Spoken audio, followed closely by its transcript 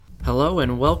Hello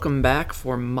and welcome back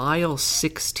for mile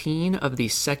 16 of the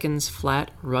Seconds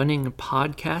Flat Running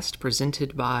podcast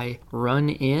presented by Run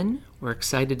In. We're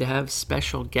excited to have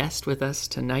special guest with us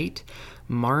tonight,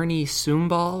 Marni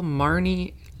Sumbal.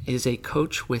 Marni is a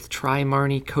coach with Try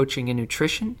Marni Coaching and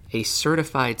Nutrition, a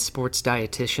certified sports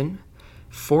dietitian,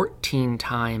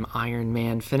 14-time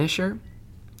Ironman finisher,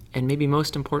 and maybe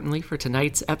most importantly for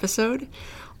tonight's episode,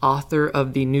 author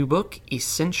of the new book,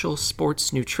 Essential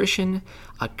Sports Nutrition,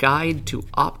 a guide to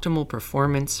optimal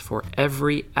performance for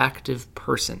every active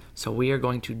person. So we are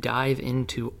going to dive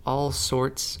into all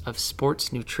sorts of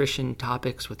sports nutrition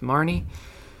topics with Marni.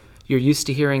 You're used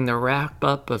to hearing the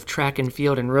wrap-up of track and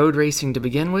field and road racing to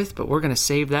begin with, but we're going to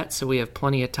save that so we have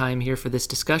plenty of time here for this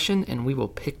discussion, and we will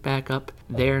pick back up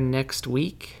there next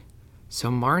week. So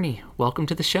Marni, welcome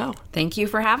to the show. Thank you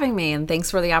for having me, and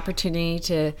thanks for the opportunity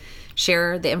to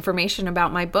share the information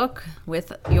about my book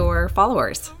with your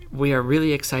followers. We are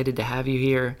really excited to have you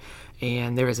here,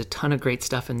 and there is a ton of great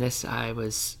stuff in this. I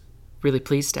was really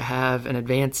pleased to have an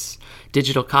advanced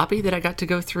digital copy that I got to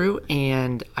go through,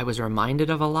 and I was reminded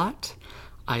of a lot.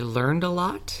 I learned a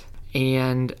lot,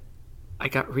 and I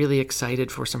got really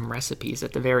excited for some recipes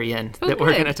at the very end that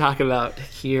we're going to talk about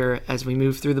here as we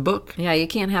move through the book. Yeah, you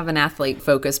can't have an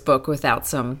athlete-focused book without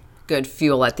some good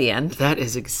fuel at the end. That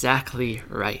is exactly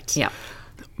right. Yeah.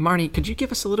 Marni, could you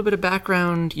give us a little bit of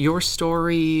background, your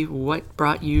story, what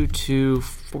brought you to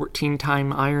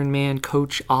 14-time Ironman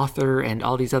coach, author, and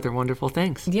all these other wonderful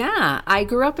things? Yeah, I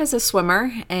grew up as a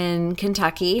swimmer in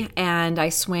Kentucky, and I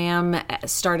swam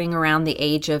starting around the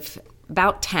age of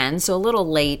about 10, so a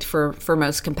little late for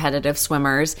most competitive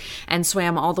swimmers, and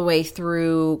swam all the way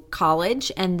through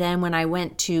college. And then when I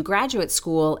went to graduate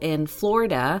school in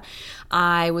Florida,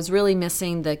 I was really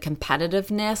missing the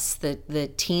competitiveness, the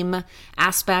team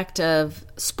aspect of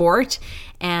sport.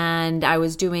 And I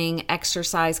was doing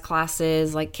exercise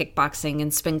classes like kickboxing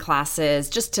and spin classes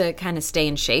just to kind of stay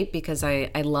in shape because I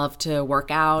love to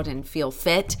work out and feel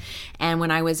fit. And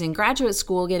when I was in graduate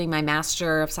school getting my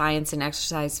Master of Science in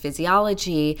Exercise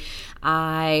Physiology,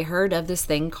 I heard of this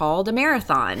thing called a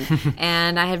marathon.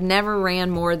 And I have never ran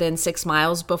more than 6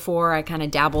 miles before. I kind of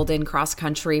dabbled in cross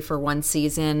country for one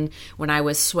season when I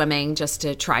was swimming just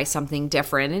to try something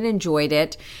different and enjoyed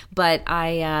it. But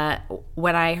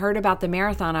when I heard about the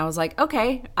marathon, I was like,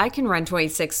 okay, I can run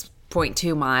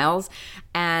 26.2 miles.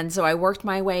 And so I worked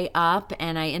my way up,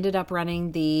 and I ended up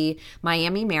running the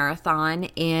Miami Marathon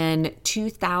in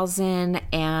 2000,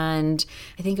 and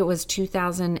I think it was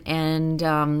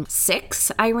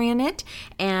 2006 I ran it,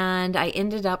 and I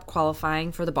ended up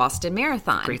qualifying for the Boston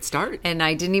Marathon. Great start. And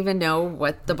I didn't even know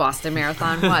what the Boston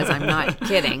Marathon was. I'm not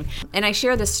kidding. And I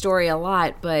share this story a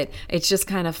lot, but it's just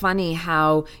kind of funny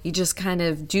how you just kind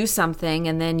of do something,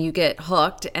 and then you get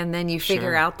hooked, and then you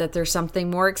figure out that there's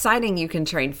something more exciting you can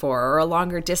train for, or a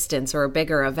longer distance or a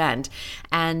bigger event.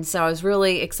 And so I was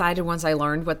really excited once I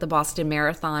learned what the Boston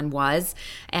Marathon was.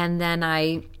 And then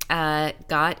I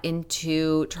got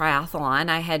into triathlon.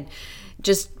 I had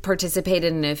just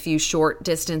participated in a few short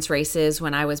distance races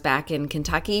when I was back in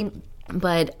Kentucky,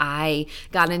 but I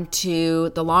got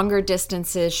into the longer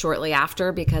distances shortly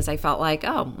after because I felt like,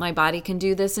 oh, my body can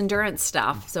do this endurance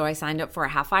stuff. So I signed up for a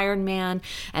half Ironman,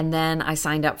 and then I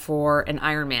signed up for an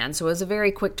Ironman. So it was a very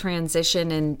quick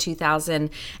transition. In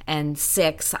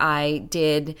 2006, I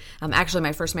did, actually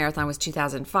my first marathon was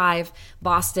 2005.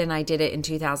 Boston, I did it in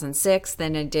 2006.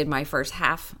 Then I did my first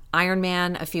half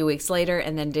Ironman a few weeks later,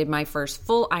 and then did my first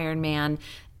full Ironman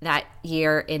that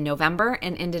year in November,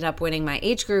 and ended up winning my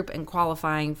age group and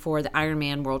qualifying for the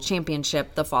Ironman World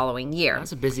Championship the following year. That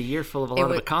was a busy year full of a lot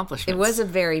of accomplishments. It was a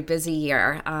very busy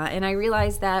year, and I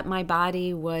realized that my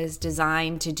body was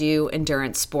designed to do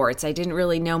endurance sports. I didn't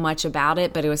really know much about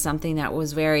it, but it was something that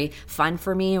was very fun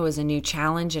for me. It was a new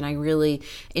challenge, and I really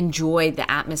enjoyed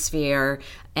the atmosphere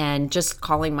and just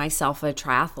calling myself a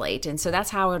triathlete. And so that's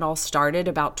how it all started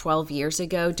about 12 years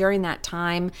ago. During that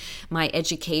time, my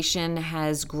education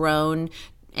has grown,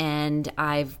 and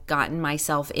I've gotten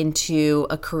myself into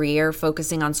a career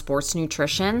focusing on sports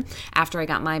nutrition. After I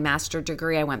got my master's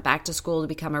degree, I went back to school to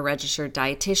become a registered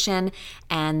dietitian,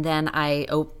 and then I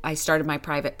started my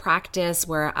private practice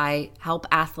where I help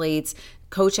athletes,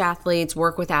 coach athletes,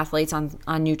 work with athletes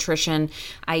on nutrition.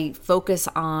 I focus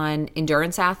on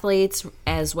endurance athletes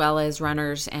as well as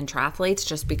runners and triathletes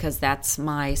just because that's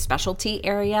my specialty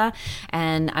area.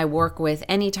 And I work with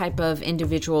any type of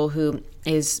individual who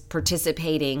is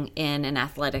participating in an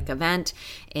athletic event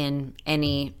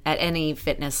at any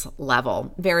fitness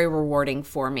level. Very rewarding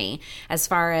for me. As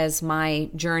far as my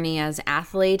journey as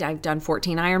athlete, I've done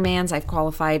 14 Ironmans. I've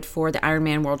qualified for the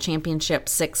Ironman World Championship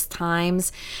 6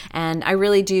 times, and I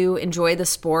really do enjoy the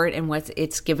sport and what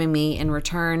it's given me in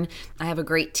return. I have a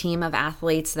great team of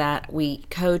athletes that we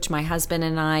coach. My husband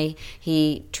and I,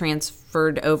 he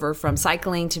transferred over from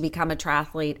cycling to become a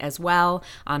triathlete as well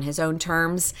on his own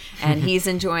terms, and he's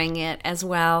enjoying it as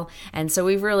well. And so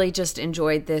we've really just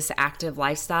enjoyed this active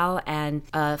lifestyle. And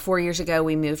 4 years ago,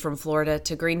 we moved from Florida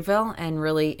to Greenville and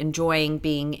really enjoying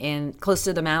being in close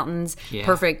to the mountains. Yeah.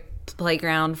 Perfect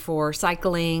playground for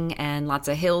cycling and lots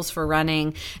of hills for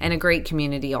running, and a great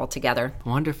community altogether.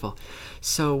 Wonderful.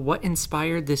 So what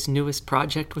inspired this newest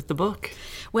project with the book?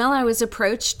 Well, I was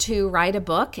approached to write a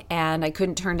book, and I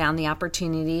couldn't turn down the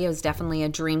opportunity. It was definitely a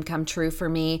dream come true for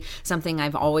me, something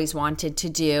I've always wanted to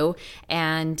do.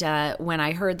 And when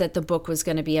I heard that the book was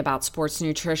going to be about sports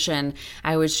nutrition,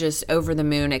 I was just over the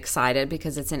moon excited,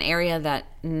 because it's an area that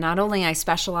not only I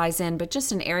specialize in, but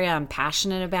just an area I'm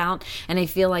passionate about. And I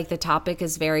feel like the topic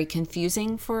is very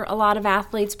confusing for a lot of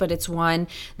athletes, but it's one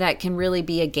that can really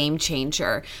be a game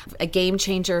changer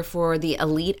for the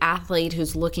elite athlete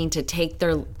who's looking to take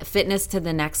their fitness to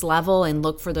the next level and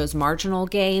look for those marginal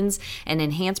gains and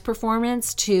enhance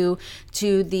performance, to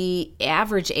the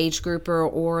average age grouper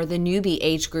or the newbie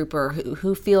age grouper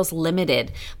who feels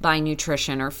limited by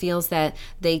nutrition, or feels that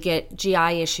they get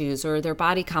GI issues, or their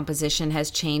body composition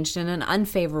has changed in an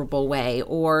unfavorable way,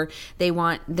 or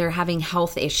they're having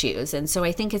health issues. And so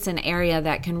I think it's an area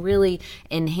that can really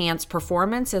enhance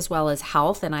performance as well as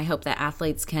health, and I hope that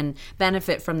athletes can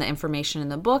benefit from the information in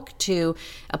the book to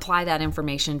apply that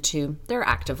information to their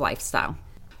active lifestyle.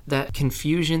 That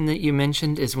confusion that you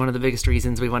mentioned is one of the biggest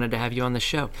reasons we wanted to have you on the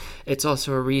show. It's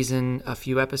also a reason a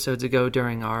few episodes ago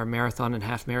during our marathon and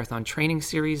half marathon training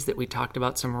series that we talked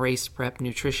about some race prep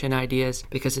nutrition ideas,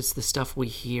 because it's the stuff we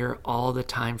hear all the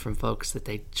time from folks that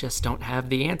they just don't have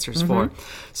the answers for.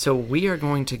 So we are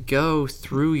going to go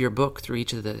through your book, through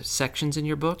each of the sections in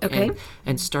your book,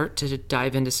 and start to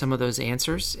dive into some of those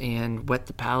answers and whet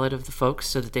the palate of the folks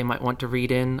so that they might want to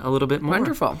read in a little bit more.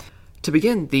 Wonderful. To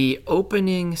begin, the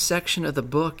opening section of the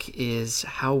book is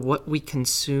how what we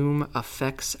consume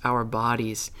affects our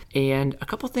bodies. And a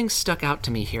couple things stuck out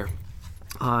to me here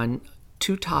on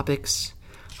two topics: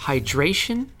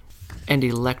 hydration and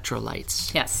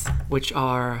electrolytes. Yes. Which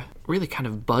are really kind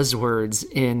of buzzwords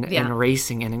in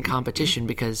racing and in competition,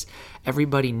 because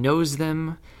everybody knows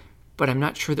them, but I'm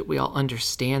not sure that we all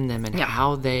understand them and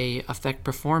how they affect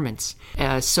performance.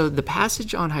 So the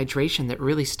passage on hydration that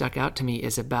really stuck out to me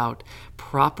is about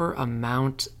proper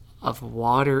amount of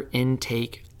water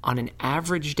intake on an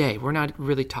average day. We're not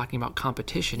really talking about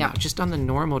competition now, just on the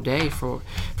normal day for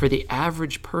the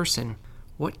average person.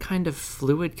 What kind of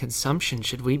fluid consumption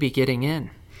should we be getting in?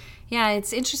 Yeah,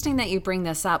 it's interesting that you bring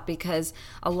this up, because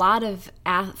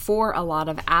for a lot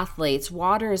of athletes,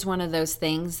 water is one of those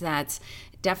things that's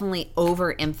definitely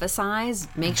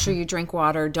overemphasized. Make sure you drink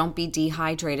water, don't be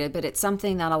dehydrated, but it's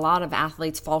something that a lot of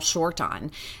athletes fall short on.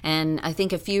 And I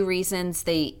think a few reasons: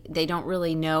 they don't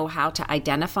really know how to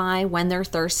identify when they're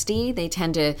thirsty. They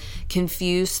tend to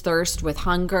confuse thirst with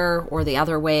hunger, or the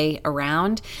other way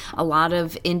around. A lot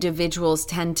of individuals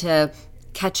tend to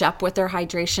catch up with their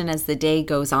hydration as the day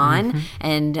goes on,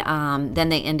 and then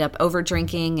they end up over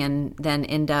drinking, and then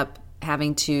end up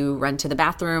having to run to the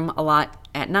bathroom a lot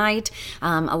at night.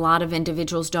 A lot of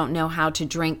individuals don't know how to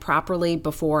drink properly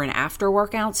before and after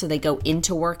workouts, so they go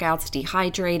into workouts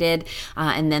dehydrated,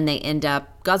 and then they end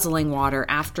up guzzling water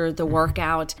after the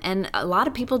workout. And a lot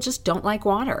of people just don't like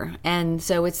water, and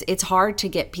so it's hard to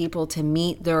get people to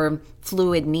meet their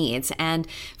fluid needs. And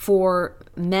for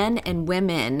men and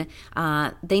women,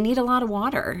 they need a lot of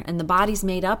water, and the body's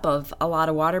made up of a lot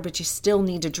of water, but you still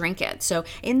need to drink it. So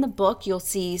in the book, you'll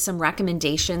see some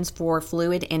recommendations for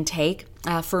fluid intake.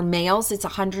 For males, it's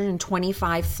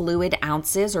 125 fluid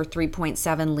ounces, or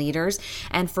 3.7 liters.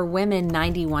 And for women,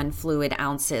 91 fluid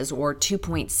ounces, or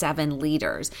 2.7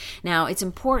 liters. Now, it's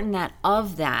important that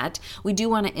of that, we do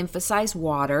want to emphasize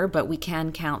water, but we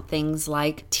can count things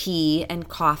like tea and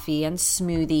coffee and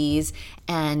smoothies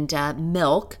and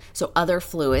milk, so other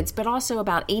fluids, but also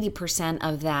about 80%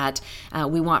 of that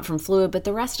we want from fluid, but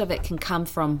the rest of it can come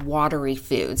from watery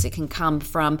foods. It can come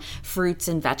from fruits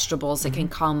and vegetables. It can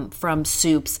come from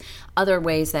soups, other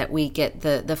ways that we get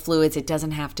the fluids. It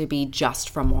doesn't have to be just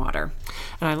from water.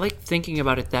 And I like thinking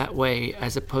about it that way,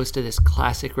 as opposed to this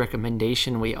classic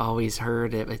recommendation we always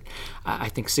heard. I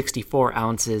think 64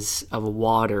 ounces of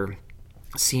water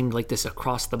seemed like this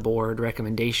across-the-board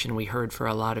recommendation we heard for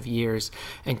a lot of years,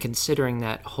 and considering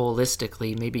that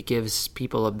holistically maybe gives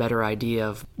people a better idea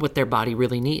of what their body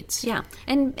really needs. Yeah,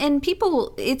 and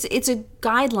people, it's a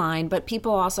guideline, but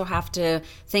people also have to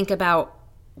think about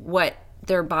what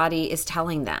their body is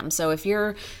telling them. So if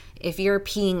you're If you're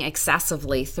peeing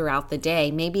excessively throughout the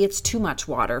day, maybe it's too much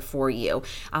water for you.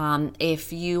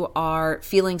 If you are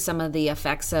feeling some of the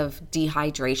effects of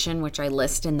dehydration, which I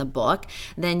list in the book,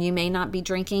 then you may not be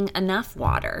drinking enough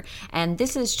water. And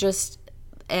this is just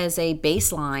as a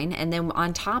baseline. And then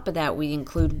on top of that, we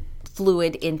include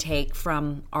fluid intake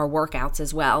from our workouts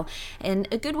as well. And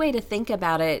a good way to think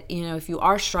about it, if you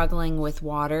are struggling with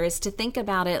water, is to think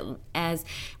about it as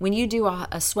when you do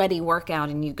a sweaty workout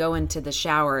and you go into the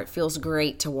shower, it feels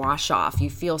great to wash off. You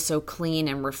feel so clean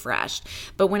and refreshed.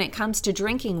 But when it comes to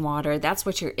drinking water, that's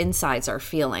what your insides are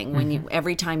feeling. When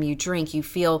every time you drink, you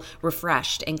feel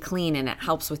refreshed and clean, and it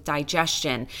helps with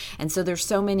digestion. And so there's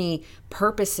so many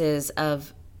purposes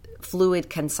of fluid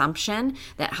consumption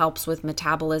that helps with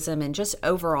metabolism and just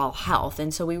overall health.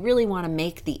 And so we really want to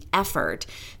make the effort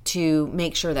to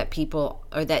make sure that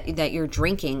that you're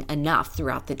drinking enough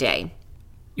throughout the day.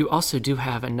 You also do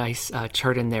have a nice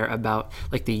chart in there about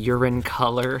like the urine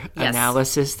color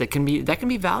analysis that can be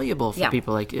valuable for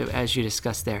people, like as you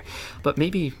discussed there. But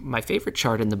maybe my favorite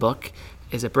chart in the book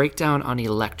is a breakdown on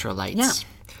electrolytes. Yeah.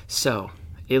 So,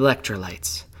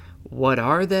 electrolytes. What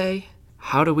are they?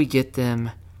 How do we get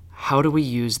them? How do we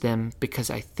use them?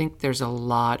 Because I think there's a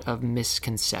lot of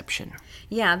misconception.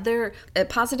 Yeah, they're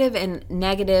positive and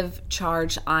negative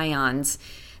charged ions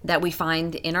that we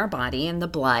find in our body, in the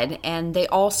blood, and they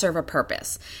all serve a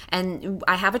purpose. And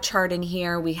I have a chart in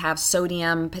here. We have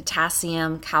sodium,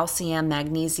 potassium, calcium,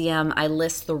 magnesium. I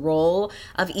list the role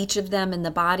of each of them in the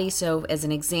body. So as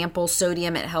an example,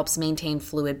 sodium, it helps maintain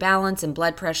fluid balance and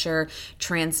blood pressure,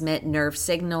 transmit nerve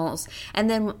signals,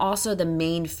 and then also the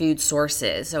main food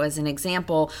sources. So as an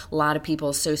example, a lot of people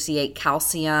associate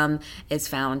calcium is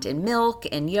found in milk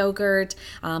and yogurt,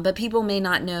 but people may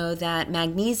not know that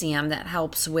magnesium, that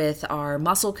helps with our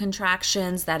muscle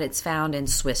contractions, that it's found in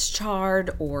Swiss chard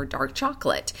or dark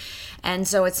chocolate. And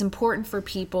so it's important for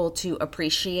people to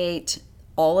appreciate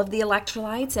all of the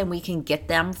electrolytes, and we can get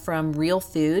them from real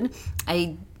food.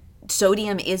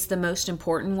 Sodium is the most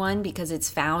important one because it's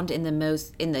found in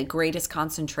the greatest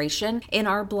concentration in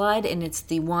our blood, and it's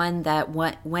the one that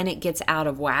when it gets out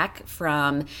of whack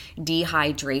from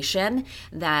dehydration,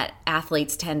 that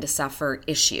athletes tend to suffer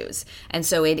issues. And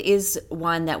so it is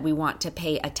one that we want to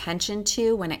pay attention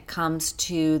to when it comes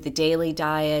to the daily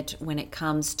diet, when it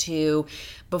comes to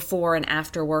before and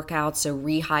after workouts, so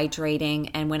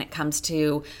rehydrating, and when it comes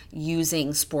to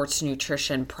using sports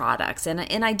nutrition products.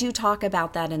 And I do talk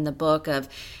about that in the book of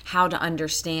how to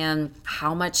understand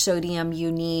how much sodium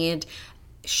you need.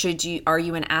 Are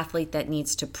you an athlete that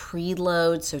needs to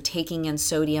preload, so taking in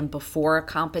sodium before a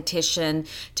competition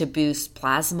to boost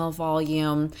plasma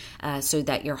volume so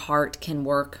that your heart can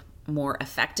work more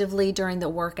effectively during the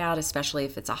workout, especially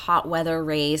if it's a hot weather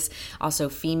race. Also,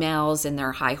 females in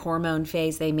their high hormone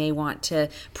phase, they may want to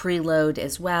preload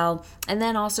as well. And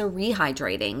then also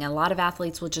rehydrating. A lot of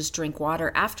athletes will just drink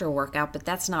water after a workout, but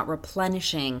that's not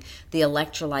replenishing the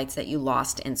electrolytes that you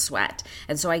lost in sweat.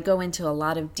 And so I go into a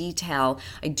lot of detail.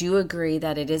 I do agree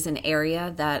that it is an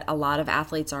area that a lot of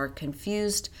athletes are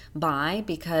confused by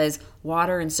because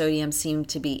water and sodium seem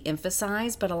to be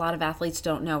emphasized, but a lot of athletes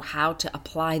don't know how to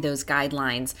apply those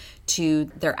guidelines to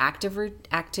their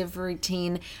active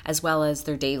routine as well as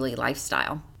their daily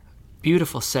lifestyle.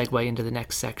 Beautiful segue into the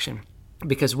next section,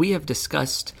 because we have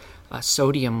discussed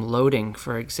sodium loading,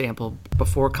 for example,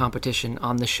 before competition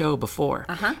on the show before.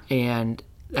 And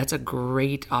that's a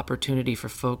great opportunity for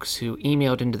folks who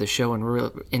emailed into the show and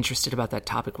were interested about that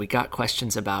topic. We got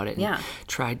questions about it and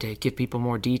tried to give people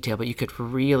more detail, but you could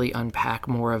really unpack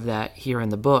more of that here in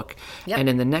the book. And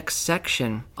in the next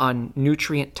section on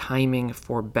nutrient timing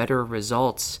for better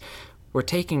results, we're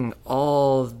taking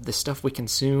all the stuff we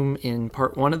consume in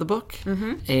part 1 of the book,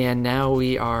 and now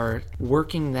we are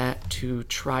working that to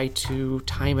try to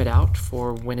time it out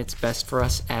for when it's best for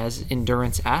us as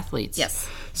endurance athletes.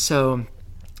 So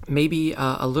maybe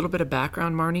a little bit of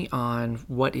background, Marni, on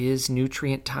what is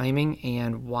nutrient timing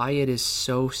and why it is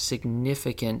so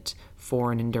significant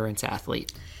for an endurance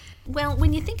athlete. Well,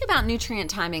 when you think about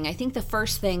nutrient timing, I think the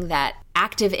first thing that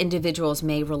active individuals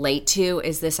may relate to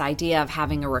is this idea of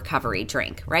having a recovery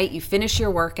drink, right? You finish your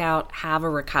workout, have a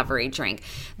recovery drink.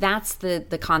 That's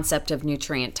the concept of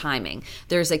nutrient timing.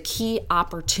 There's a key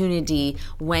opportunity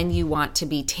when you want to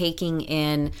be taking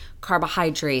in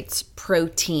carbohydrates,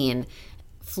 protein,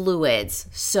 fluids,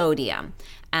 sodium.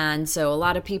 And so a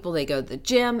lot of people, they go to the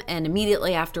gym and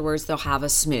immediately afterwards they'll have a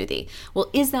smoothie. Well,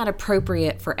 is that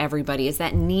appropriate for everybody? Is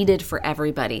that needed for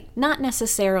everybody? Not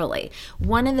necessarily.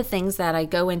 One of the things that I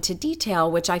go into detail,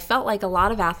 which I felt like a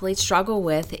lot of athletes struggle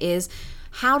with, is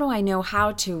how do I know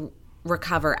how to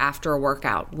recover after a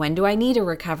workout? When do I need a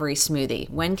recovery smoothie?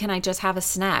 When can I just have a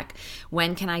snack?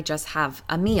 When can I just have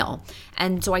a meal?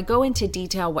 And so I go into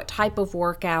detail what type of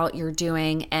workout you're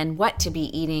doing and what to be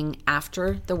eating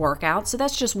after the workout. So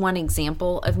that's just one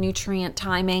example of nutrient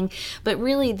timing. But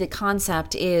really the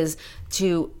concept is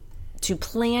to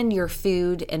plan your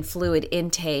food and fluid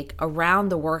intake around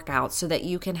the workout so that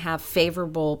you can have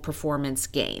favorable performance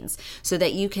gains, so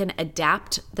that you can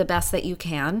adapt the best that you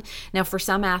can. Now, for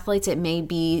some athletes, it may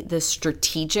be the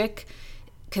strategic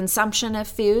consumption of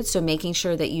food, so making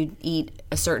sure that you eat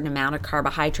a certain amount of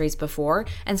carbohydrates before.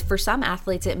 And for some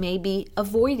athletes, it may be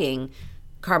avoiding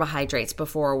carbohydrates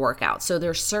before a workout. So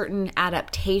there's certain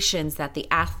adaptations that the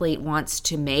athlete wants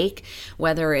to make,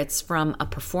 whether it's from a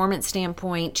performance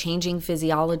standpoint, changing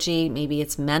physiology, maybe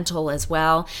it's mental as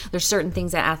well. There's certain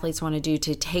things that athletes want to do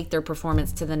to take their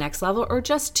performance to the next level or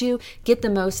just to get the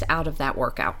most out of that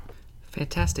workout.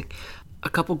 Fantastic. A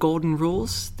couple golden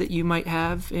rules that you might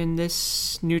have in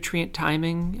this nutrient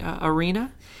timing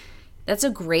arena? That's a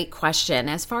great question.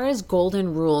 As far as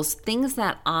golden rules, things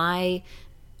that I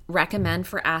recommend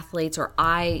for athletes or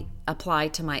I apply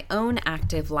to my own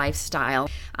active lifestyle,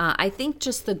 I think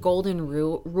just the golden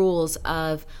rules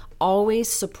of always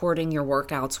supporting your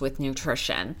workouts with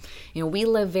nutrition. You know, we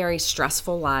live very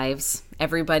stressful lives.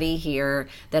 Everybody here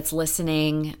that's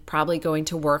listening, probably going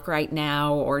to work right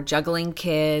now or juggling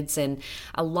kids and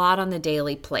a lot on the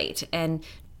daily plate. And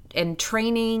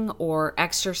training or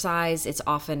exercise, it's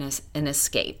often an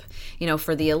escape. You know,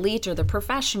 for the elite or the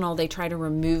professional, they try to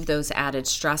remove those added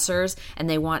stressors and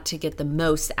they want to get the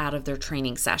most out of their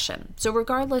training session. So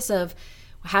regardless of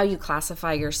how you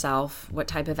classify yourself, what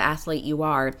type of athlete you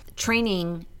are,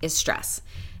 training is stress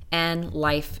and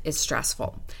life is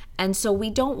stressful. And so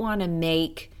we don't want to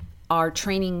make our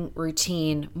training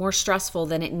routine more stressful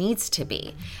than it needs to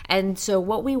be. And so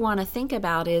what we want to think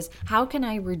about is, how can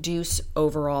I reduce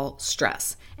overall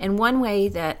stress? And one way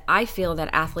that I feel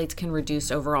that athletes can reduce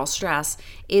overall stress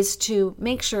is to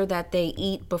make sure that they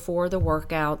eat before the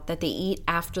workout, that they eat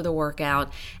after the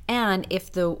workout, and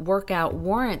if the workout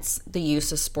warrants the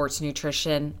use of sports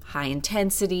nutrition, high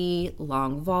intensity,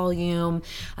 long volume,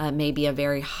 maybe a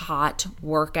very hot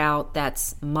workout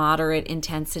that's moderate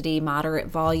intensity, moderate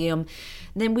volume,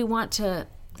 then we want to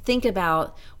think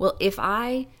about, well, if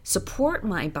I support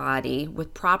my body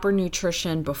with proper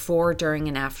nutrition before, during,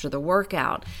 and after the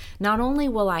workout, not only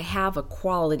will I have a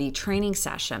quality training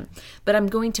session, but I'm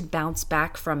going to bounce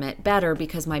back from it better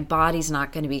because my body's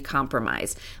not going to be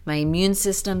compromised. My immune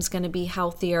system's going to be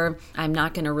healthier. I'm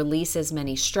not going to release as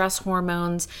many stress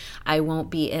hormones. I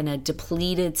won't be in a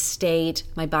depleted state.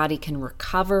 My body can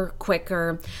recover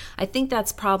quicker. I think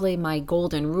that's probably my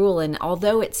golden rule. And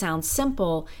although it sounds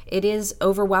simple, it is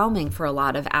overwhelming for a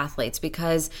lot of athletes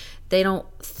because they don't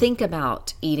think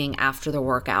about eating after the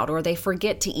workout, or they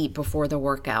forget to eat before the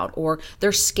workout, or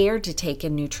they're scared to take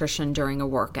in nutrition during a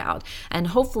workout. And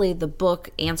hopefully the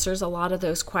book answers a lot of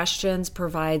those questions,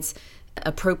 provides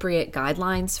appropriate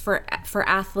guidelines for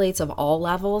athletes of all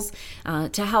levels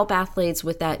to help athletes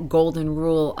with that golden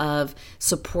rule of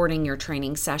supporting your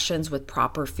training sessions with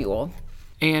proper fuel.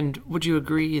 And would you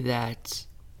agree that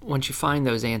once you find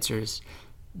those answers,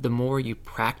 the more you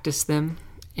practice them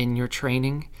in your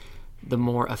training, the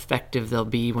more effective they'll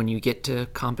be when you get to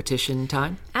competition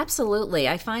time? Absolutely.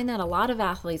 I find that a lot of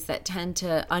athletes that tend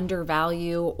to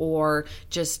undervalue or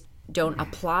just don't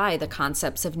apply the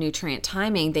concepts of nutrient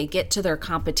timing, they get to their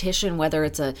competition, whether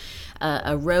it's a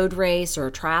road race or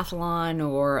a triathlon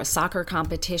or a soccer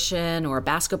competition or a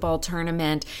basketball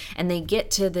tournament, and they get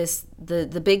to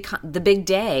the big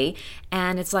day,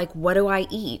 and it's like, what do I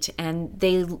eat? And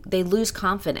they lose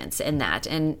confidence in that.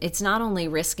 And it's not only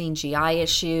risking GI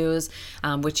issues,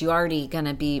 which you're already going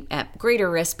to be at greater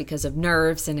risk because of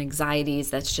nerves and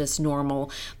anxieties. That's just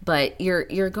normal. But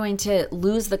you're going to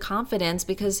lose the confidence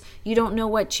because you don't know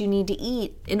what you need to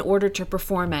eat in order to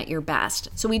perform at your best.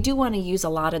 So we do want to use a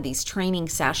lot of these training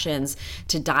sessions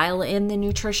to dial in the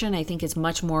nutrition. I think it's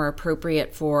much more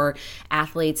appropriate for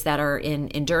athletes that are in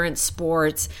endurance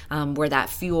sports, where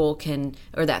that food can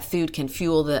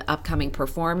fuel the upcoming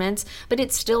performance. But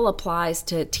it still applies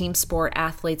to team sport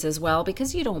athletes as well,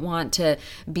 because you don't want to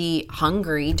be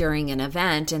hungry during an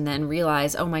event and then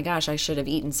realize, oh my gosh, I should have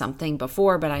eaten something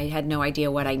before, but I had no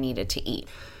idea what I needed to eat.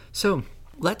 So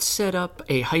let's set up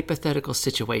a hypothetical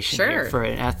situation here for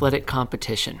an athletic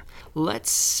competition. Let's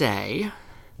say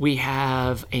we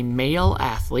have a male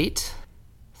athlete,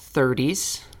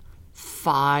 30s,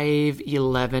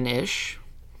 5'11"-ish.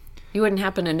 You wouldn't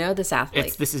happen to know this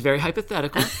athlete. This is very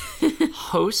hypothetical.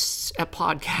 Hosts a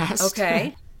podcast.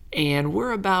 Okay. And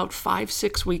we're about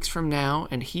 5-6 weeks from now,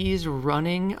 and he's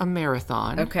running a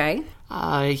marathon. Okay.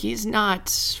 He's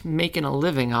not making a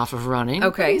living off of running.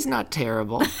 Okay. But he's not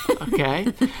terrible.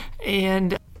 Okay.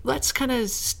 And let's kind of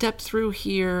step through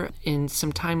here in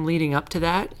some time leading up to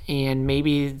that, and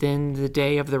maybe then the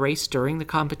day of the race during the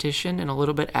competition and a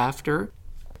little bit after.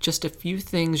 Just a few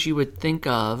things you would think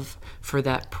of for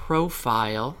that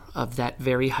profile of that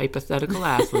very hypothetical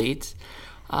athlete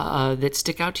that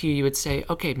stick out to you. You would say,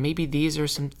 okay, maybe these are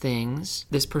some things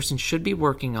this person should be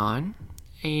working on,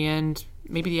 and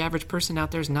maybe the average person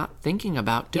out there is not thinking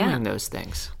about doing those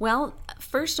things. Well,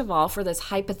 first of all, for this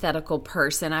hypothetical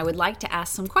person, I would like to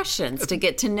ask some questions to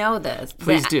get to know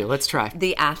Please do. Let's try.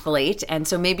 The athlete. And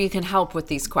so maybe you can help with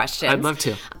these questions. I'd love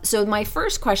to. So my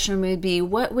first question would be,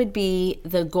 what would be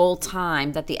the goal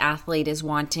time that the athlete is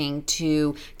wanting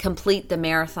to complete the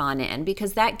marathon in?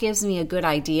 Because that gives me a good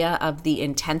idea of the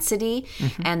intensity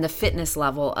and the fitness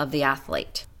level of the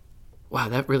athlete. Wow,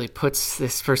 that really puts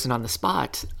this person on the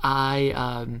spot.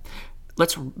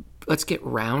 Let's get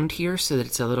round here so that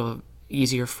it's a little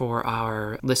easier for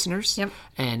our listeners. Yep.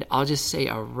 And I'll just say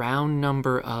a round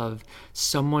number of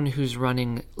someone who's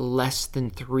running less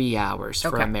than 3 hours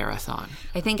for a marathon.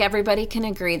 I think everybody can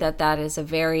agree that that is a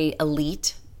very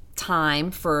elite time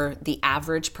for the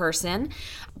average person.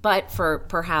 But for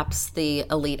perhaps the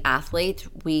elite athlete,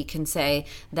 we can say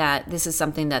that this is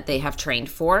something that they have trained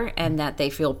for and that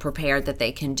they feel prepared that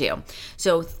they can do.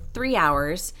 So 3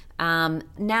 hours.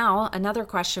 Now, another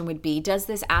question would be, does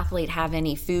this athlete have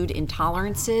any food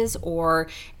intolerances or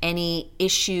any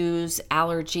issues,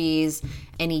 allergies,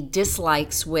 any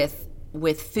dislikes with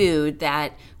food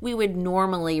that we would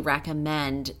normally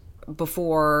recommend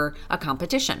before a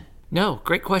competition? No,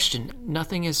 great question.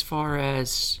 Nothing as far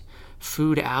as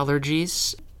food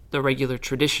allergies, the regular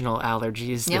traditional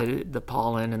allergies, the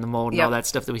pollen and the mold and all that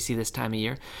stuff that we see this time of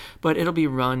year. But it'll be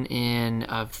run in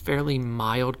a fairly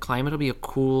mild climate. It'll be a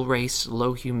cool race,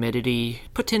 low humidity,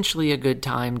 potentially a good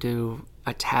time to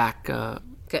attack a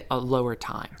lower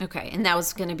time. Okay, and that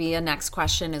was going to be a next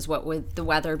question, is what would the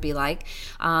weather be like?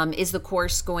 Is the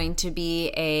course going to be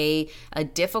a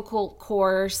difficult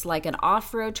course like an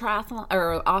off-road triathlon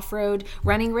or off-road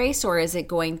running race, or is it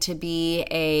going to be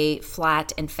a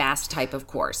flat and fast type of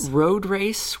course? Road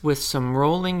race with some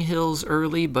rolling hills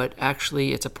early, but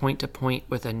actually it's a point-to-point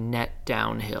with a net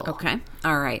downhill. Okay,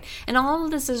 all right. And all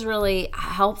of this is really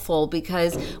helpful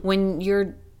because when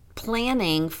you're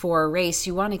planning for a race,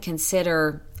 you want to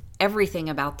consider everything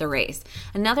about the race.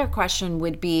 Another question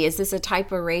would be, is this a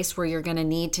type of race where you're going to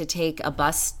need to take a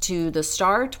bus to the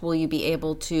start? Will you be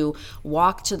able to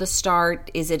walk to the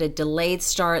start? Is it a delayed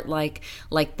start like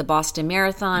the Boston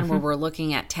Marathon where we're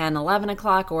looking at 10, 11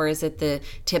 o'clock, or is it the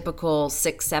typical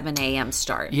 6, 7 a.m.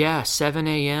 start? Yeah, 7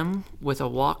 a.m. with a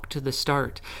walk to the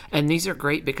start. And these are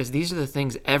great because these are the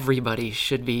things everybody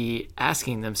should be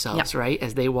asking themselves, right,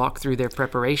 as they walk through their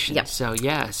preparation. Yep. So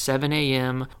yeah, 7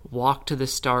 a.m., walk to the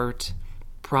start.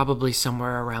 Probably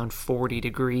somewhere around 40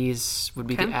 degrees would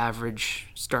be the average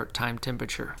start time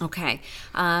temperature. Okay.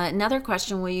 Another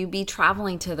question, will you be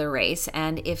traveling to the race?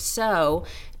 And if so,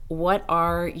 what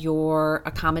are your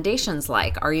accommodations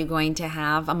like? Are you going to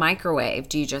have a microwave?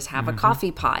 Do you just have a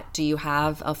coffee pot? Do you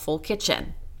have a full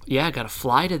kitchen? Yeah, I got to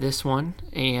fly to this one,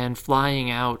 and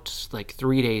flying out like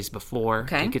 3 days before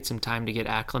to get some time to get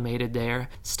acclimated there,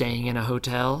 staying in a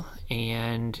hotel,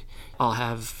 and I'll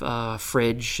have a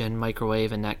fridge and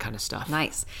microwave and that kind of stuff.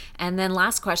 Nice. And then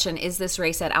last question, is this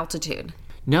race at altitude?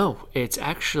 No, it's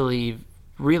actually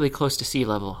really close to sea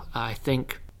level. I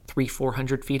think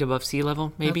 300-400 feet above sea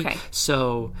level, maybe. Okay.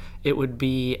 So it would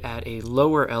be at a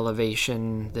lower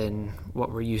elevation than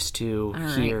what we're used to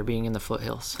here, being in the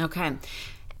foothills. Okay.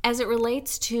 As it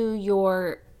relates to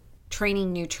your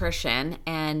training nutrition,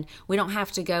 and we don't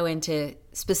have to go into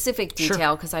specific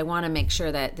detail because I want to make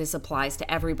sure that this applies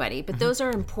to everybody, but those are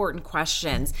important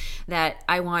questions that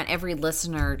I want every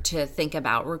listener to think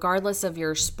about, regardless of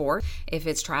your sport, if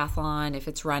it's triathlon, if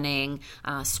it's running,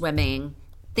 swimming.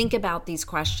 Think about these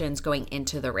questions going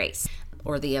into the race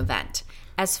or the event.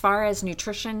 As far as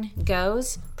nutrition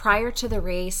goes, prior to the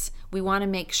race, we want to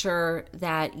make sure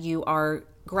that you are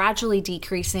gradually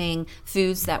decreasing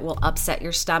foods that will upset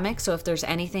your stomach. So if there's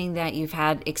anything that you've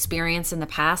had experience in the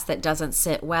past that doesn't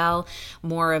sit well,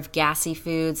 more of gassy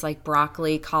foods like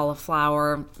broccoli,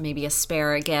 cauliflower, maybe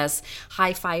asparagus,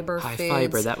 high fiber foods. High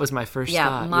fiber, that was my first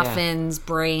thought. Muffins,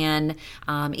 bran,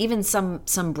 even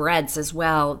some breads as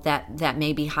well that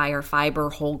may be higher fiber,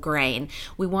 whole grain.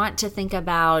 We want to think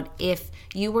about, if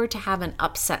you were to have an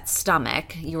upset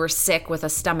stomach, you were sick with a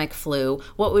stomach flu,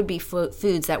 what would be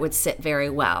foods that would sit very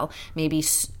well. Maybe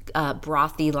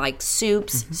brothy like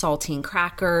soups, saltine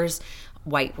crackers,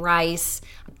 white rice,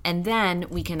 and then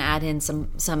we can add in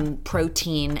some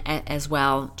protein as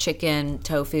well, chicken,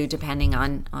 tofu, depending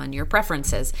on your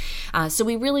preferences. So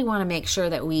we really want to make sure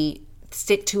that we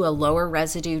stick to a lower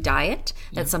residue diet.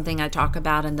 That's something I talk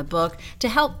about in the book to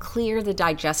help clear the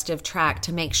digestive tract,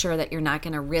 to make sure that you're not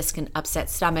going to risk an upset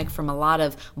stomach from a lot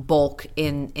of bulk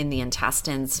in the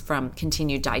intestines from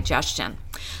continued digestion.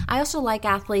 I also like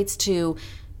athletes to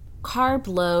carb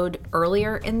load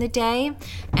earlier in the day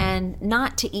and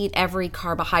not to eat every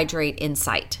carbohydrate in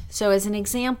sight. So as an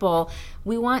example,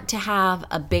 we want to have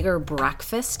a bigger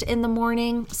breakfast in the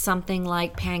morning, something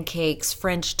like pancakes,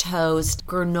 French toast,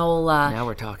 granola. Now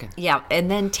we're talking. Yeah,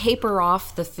 and then taper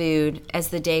off the food as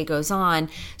the day goes on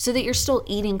so that you're still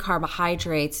eating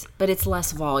carbohydrates, but it's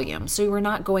less volume. So we're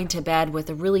not going to bed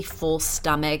with a really full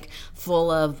stomach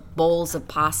full of bowls of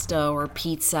pasta or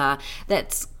pizza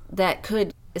that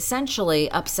could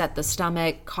essentially upset the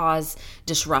stomach, cause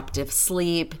disruptive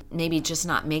sleep, maybe just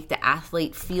not make the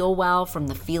athlete feel well from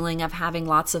the feeling of having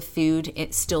lots of food,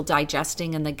 it's still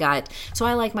digesting in the gut. So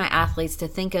I like my athletes to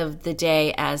think of the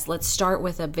day as, let's start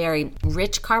with a very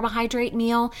rich carbohydrate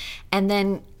meal and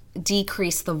then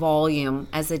decrease the volume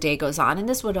as the day goes on. And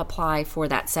this would apply for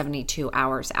that 72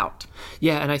 hours out.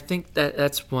 Yeah, and I think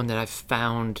that's one that I've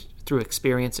found through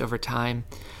experience over time.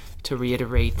 To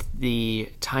reiterate,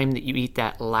 the time that you eat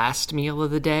that last meal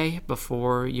of the day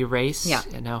before you race. Yeah.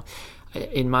 You know,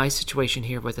 in my situation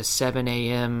here with a 7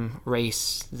 a.m.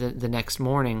 race the next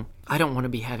morning, I don't want to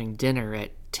be having dinner at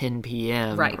 10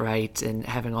 p.m., right? And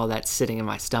having all that sitting in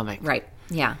my stomach. Right.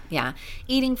 Yeah.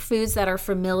 Eating foods that are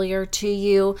familiar to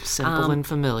you. Simple and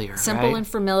familiar. Simple and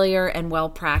familiar and well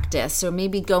practiced. So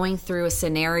maybe going through a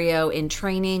scenario in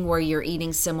training where you're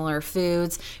eating similar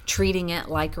foods, treating it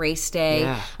like race day.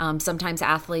 Yeah. Sometimes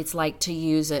athletes like to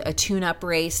use a tune-up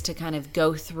race to kind of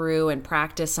go through and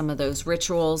practice some of those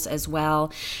rituals as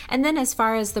well. And then as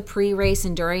far as the pre-race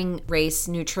and during race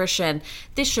nutrition,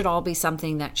 this should all be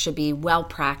something that should be well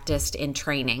practiced in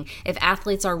training. If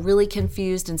athletes are really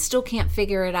confused and still can't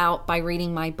figure it out by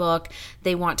reading my book,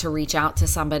 they want to reach out to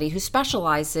somebody who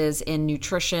specializes in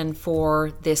nutrition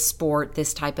for this sport,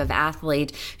 this type of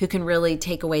athlete, who can really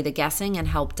take away the guessing and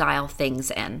help dial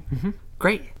things in. Mm-hmm.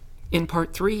 Great. In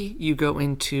part 3, you go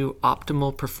into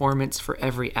optimal performance for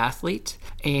every athlete,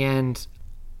 and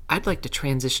I'd like to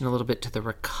transition a little bit to the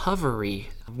recovery.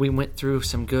 We went through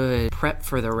some good prep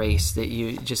for the race that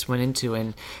you just went into,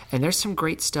 and there's some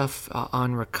great stuff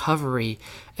on recovery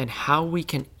and how we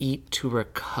can eat to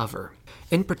recover.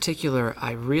 In particular,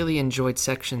 I really enjoyed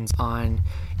sections on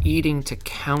eating to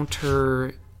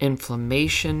counter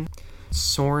inflammation,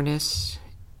 soreness,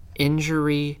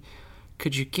 injury.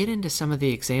 Could you get into some of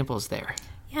the examples there?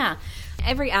 Yeah.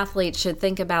 Every athlete should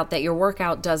think about that your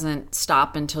workout doesn't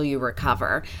stop until you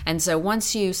recover. And so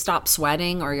once you stop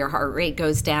sweating or your heart rate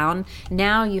goes down,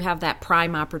 now you have that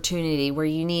prime opportunity where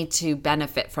you need to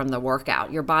benefit from the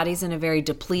workout. Your body's in a very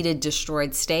depleted,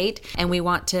 destroyed state, and we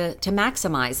want to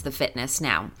maximize the fitness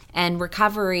now. And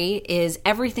recovery is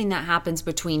everything that happens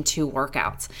between two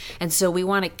workouts. And so we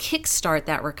want to kickstart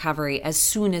that recovery as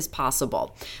soon as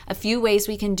possible. A few ways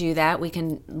we can do that. We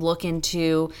can look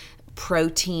into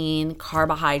protein,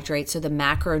 carbohydrates, so the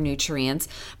macronutrients,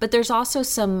 but there's also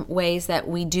some ways that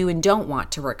we do and don't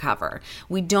want to recover.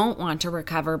 We don't want to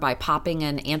recover by popping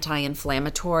an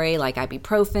anti-inflammatory like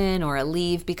ibuprofen or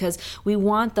Aleve because we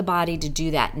want the body to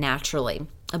do that naturally.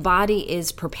 The body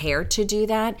is prepared to do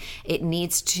that. It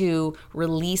needs to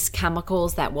release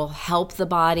chemicals that will help the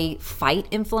body fight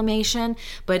inflammation,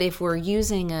 but if we're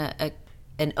using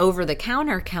an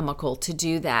over-the-counter chemical to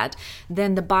do that,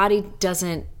 then the body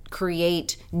doesn't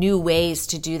create new ways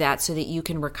to do that so that you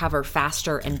can recover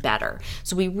faster and better.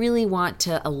 So we really want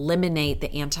to eliminate the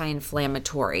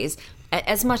anti-inflammatories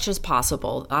as much as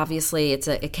possible. Obviously, it's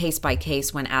a case by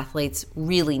case when athletes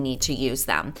really need to use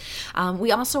them.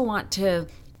 We also want to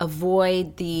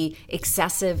avoid the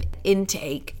excessive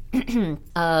intake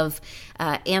of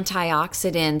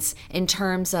antioxidants in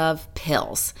terms of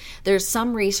pills. There's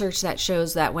some research that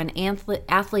shows that when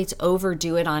athletes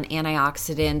overdo it on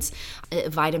antioxidants,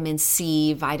 vitamin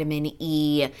C, vitamin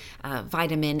E,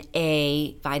 vitamin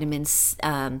A, vitamin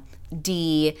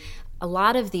D, a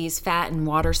lot of these fat and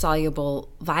water-soluble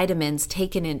vitamins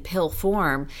taken in pill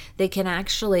form, they can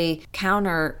actually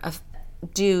counter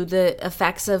do the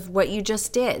effects of what you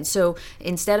just did. So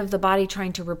instead of the body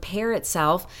trying to repair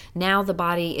itself, now the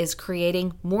body is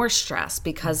creating more stress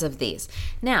because of these.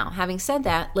 Now, having said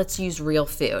that, let's use real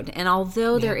food. And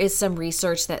although there is some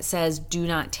research that says do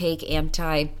not take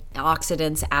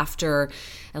antioxidants after,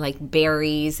 like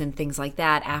berries and things like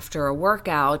that, after a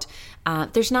workout,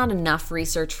 there's not enough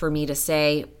research for me to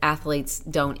say athletes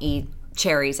don't eat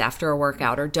cherries after a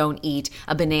workout or don't eat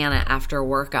a banana after a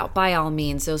workout. By all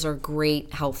means, those are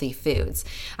great healthy foods.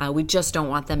 We just don't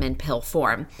want them in pill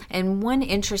form. And one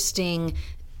interesting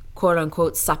quote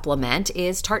unquote supplement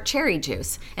is tart cherry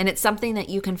juice. And it's something that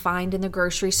you can find in the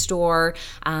grocery store.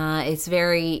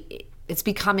 It's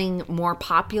becoming more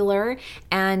popular,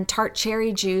 and tart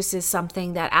cherry juice is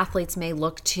something that athletes may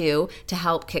look to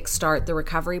help kickstart the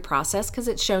recovery process because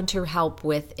it's shown to help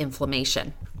with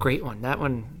inflammation. Great one. That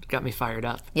one got me fired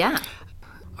up. Yeah.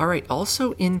 All right.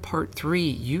 Also in part 3,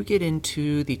 you get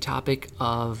into the topic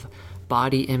of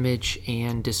body image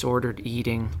and disordered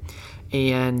eating.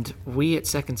 And we at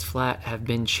Seconds Flat have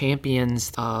been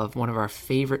champions of one of our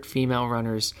favorite female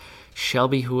runners,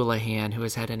 Shelby Houlihan, who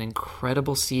has had an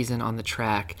incredible season on the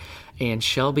track. And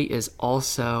Shelby is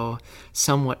also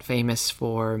somewhat famous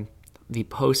for the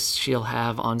posts she'll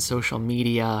have on social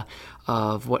media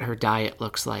of what her diet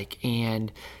looks like.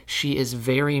 And she is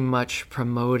very much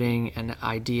promoting an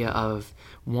idea of,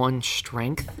 1,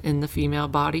 strength in the female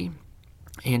body,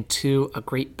 and 2, a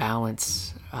great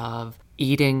balance of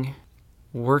eating,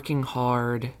 working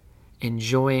hard,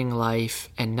 enjoying life,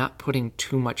 and not putting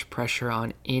too much pressure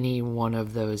on any one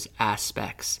of those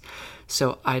aspects.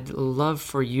 So I'd love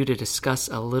for you to discuss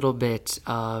a little bit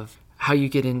of how you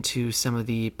get into some of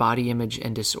the body image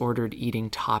and disordered eating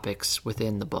topics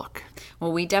within the book.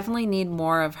 Well, we definitely need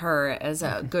more of her as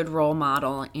a good role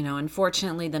model.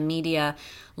 Unfortunately, the media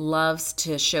loves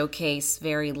to showcase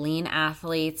very lean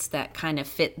athletes that kind of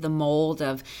fit the mold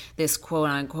of this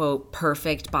quote unquote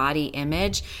perfect body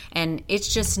image. And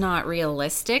it's just not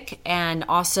realistic. And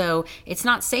also, it's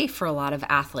not safe for a lot of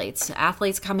athletes.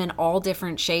 Athletes come in all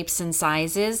different shapes and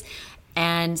sizes.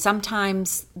 And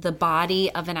sometimes the body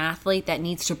of an athlete that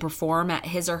needs to perform at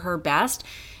his or her best,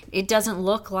 it doesn't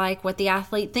look like what the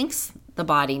athlete thinks the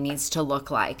body needs to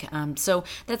look like. So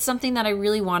that's something that I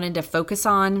really wanted to focus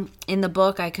on in the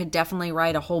book. I could definitely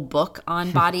write a whole book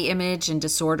on body image and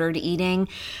disordered eating.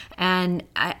 And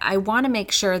I want to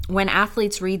make sure when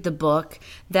athletes read the book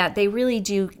that they really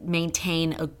do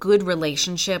maintain a good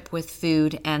relationship with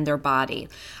food and their body.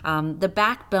 The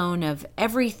backbone of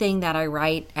everything that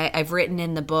I've written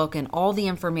in the book and all the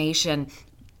information,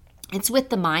 it's with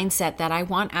the mindset that I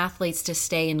want athletes to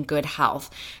stay in good health.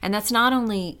 And that's not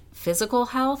only physical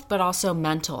health, but also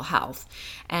mental health.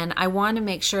 And I want to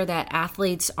make sure that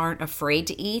athletes aren't afraid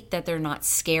to eat, that they're not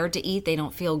scared to eat. They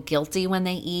don't feel guilty when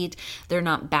they eat. They're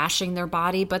not bashing their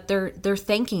body, but they're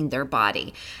thanking their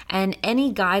body. And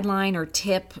any guideline or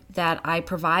tip that I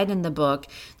provide in the book,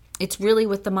 it's really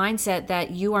with the mindset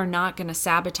that you are not going to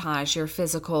sabotage your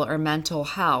physical or mental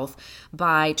health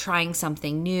by trying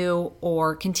something new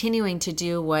or continuing to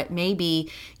do what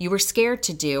maybe you were scared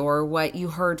to do or what you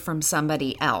heard from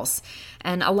somebody else.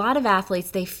 And a lot of athletes,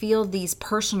 they feel these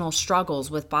personal struggles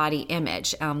with body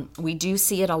image. We do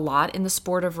see it a lot in the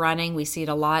sport of running. We see it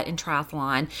a lot in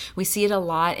triathlon. We see it a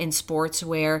lot in sports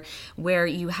where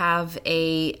you have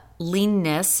a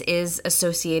leanness is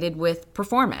associated with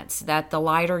performance, that the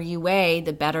lighter you weigh,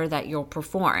 the better that you'll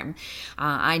perform.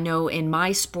 I know in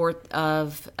my sport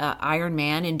of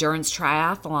Ironman, endurance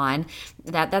triathlon,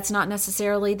 that's not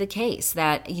necessarily the case,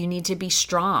 that you need to be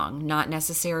strong, not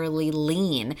necessarily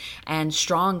lean, and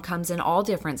strong comes in all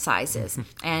different sizes.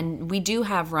 And we do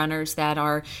have runners that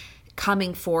are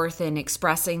coming forth and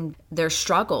expressing their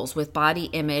struggles with body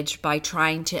image by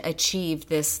trying to achieve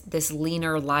this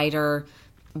leaner, lighter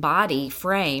body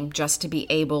frame just to be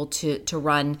able to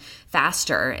run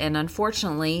faster. And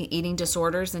unfortunately, eating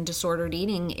disorders and disordered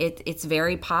eating, it's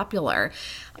very popular.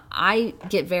 I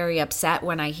get very upset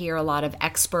when I hear a lot of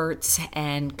experts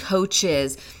and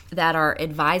coaches that are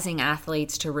advising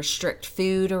athletes to restrict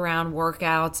food around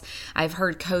workouts. I've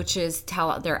heard coaches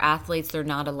tell their athletes they're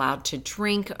not allowed to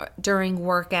drink during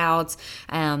workouts,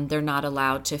 they're not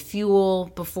allowed to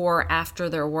fuel before, after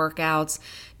their workouts,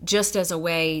 just as a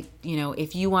way,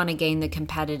 if you want to gain the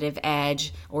competitive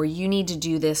edge, or you need to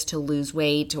do this to lose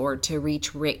weight or to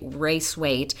reach race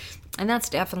weight. And that's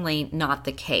definitely not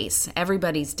the case.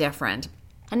 Everybody's different.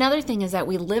 Another thing is that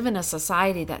we live in a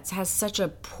society that has such a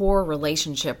poor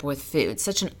relationship with food,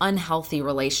 such an unhealthy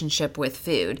relationship with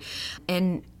food.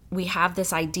 And we have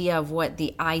this idea of what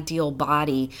the ideal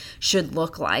body should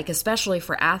look like, especially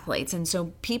for athletes. And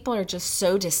so people are just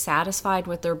so dissatisfied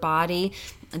with their body.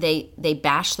 They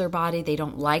bash their body. They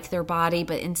don't like their body.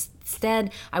 But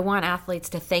instead, I want athletes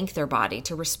to thank their body,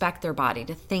 to respect their body,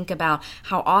 to think about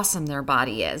how awesome their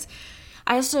body is.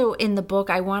 I also, in the book,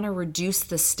 I want to reduce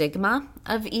the stigma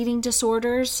of eating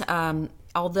disorders.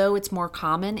 Although it's more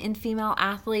common in female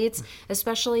athletes,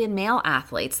 especially in male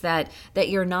athletes, that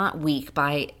you're not weak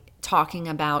by talking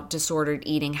about disordered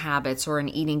eating habits or an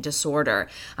eating disorder.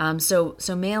 So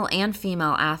male and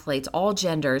female athletes, all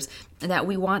genders, that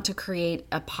we want to create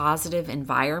a positive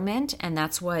environment. And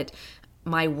that's what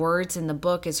my words in the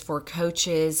book is for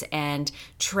coaches and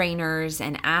trainers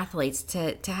and athletes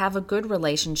to have a good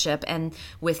relationship and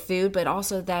with food, but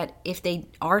also that if they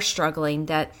are struggling,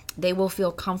 that they will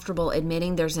feel comfortable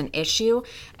admitting there's an issue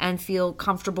and feel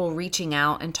comfortable reaching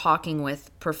out and talking with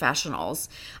professionals.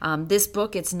 This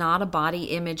book, it's not a body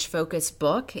image focused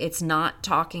book. It's not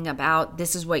talking about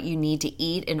this is what you need to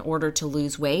eat in order to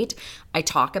lose weight. I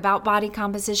talk about body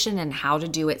composition and how to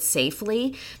do it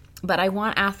safely. But I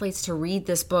want athletes to read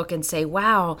this book and say,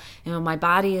 wow, my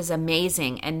body is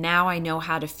amazing. And now I know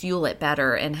how to fuel it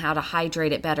better and how to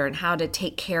hydrate it better and how to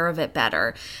take care of it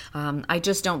better. I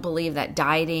just don't believe that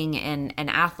dieting and an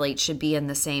athlete should be in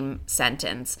the same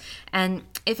sentence. And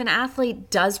if an athlete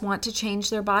does want to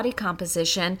change their body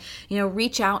composition,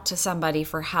 reach out to somebody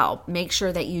for help. Make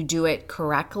sure that you do it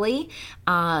correctly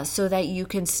so that you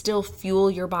can still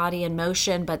fuel your body in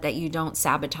motion, but that you don't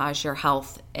sabotage your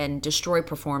health and destroy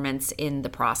performance in the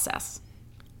process.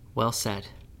 Well said.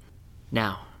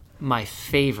 Now, my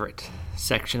favorite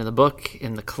section of the book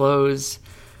in the close,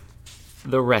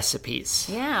 the recipes.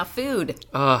 Yeah, food.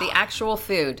 The actual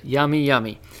food. Yummy,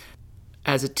 yummy.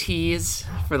 As a tease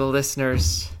for the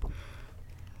listeners,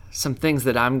 some things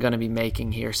that I'm going to be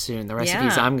making here soon. The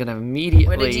recipes I'm going to immediately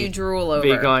what did you drool over?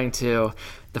 Be going to.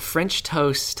 The French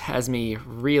toast has me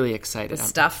really excited. The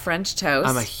stuffed French toast.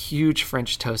 I'm a huge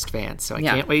French toast fan, so I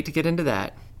can't wait to get into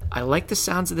that. I like the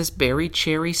sounds of this berry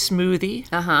cherry smoothie.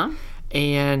 Uh-huh.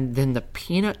 And then the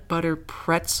peanut butter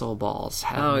pretzel balls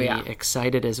have me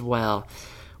excited as well.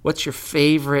 What's your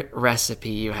favorite recipe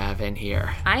you have in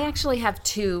here? I actually have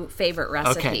two favorite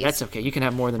recipes. Okay, that's okay. You can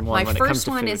have more than one when it comes to food. My first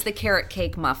one is the carrot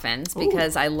cake muffins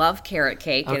because I love carrot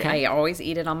cake. Okay. I always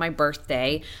eat it on my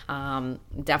birthday.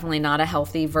 Definitely not a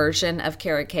healthy version of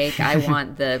carrot cake. I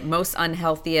want the most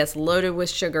unhealthiest, loaded with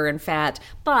sugar and fat,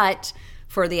 but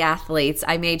for the athletes,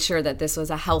 I made sure that this was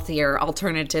a healthier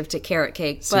alternative to carrot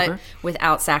cake, but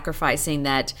without sacrificing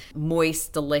that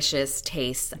moist, delicious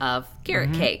taste of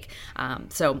carrot cake.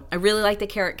 So I really like the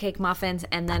carrot cake muffins.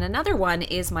 And then another one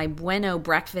is my Bueno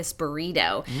breakfast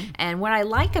burrito. And what I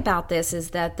like about this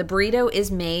is that the burrito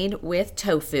is made with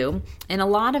tofu. And a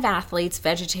lot of athletes,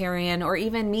 vegetarian or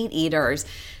even meat eaters,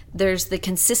 there's the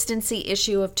consistency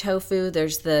issue of tofu.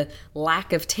 There's the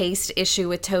lack of taste issue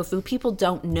with tofu. People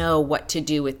don't know what to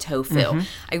do with tofu.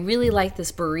 I really like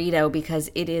this burrito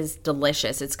because it is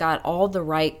delicious. It's got all the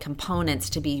right components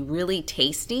to be really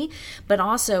tasty, but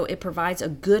also it provides a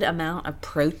good amount of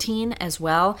protein as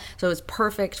well. So it's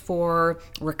perfect for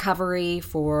recovery,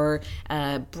 for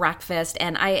breakfast.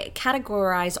 And I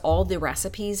categorize all the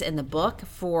recipes in the book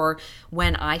for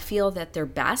when I feel that they're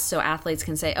best. So athletes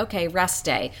can say, okay, rest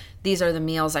day. These are the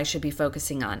meals I should be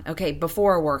focusing on. Okay,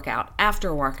 before a workout, after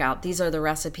a workout, these are the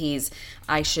recipes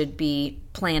I should be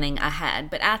planning ahead.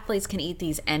 But athletes can eat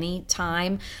these any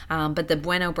time. But the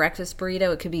Bueno breakfast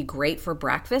burrito, it could be great for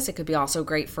breakfast. It could be also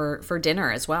great for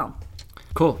dinner as well.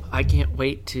 Cool. I can't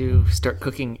wait to start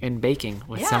cooking and baking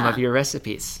with some of your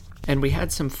recipes. And we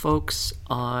had some folks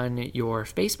on your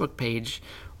Facebook page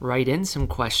write in some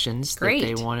questions that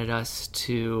they wanted us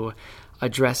to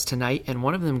address tonight, and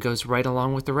one of them goes right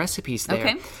along with the recipes there.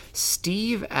 Okay.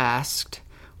 Steve asked,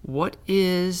 what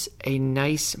is a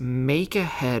nice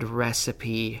make-ahead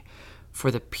recipe for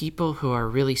the people who are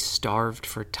really starved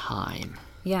for time?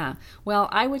 Yeah. Well,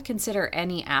 I would consider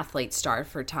any athlete starved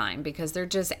for time because they're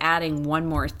just adding one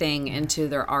more thing into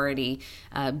their already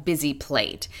busy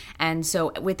plate. And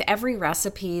so with every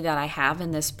recipe that I have in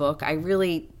this book, I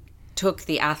really took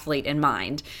the athlete in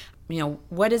mind.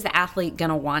 What is the athlete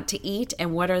going to want to eat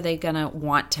and what are they going to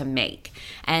want to make?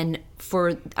 And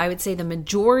for, I would say, the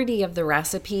majority of the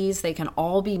recipes, they can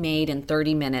all be made in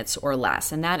 30 minutes or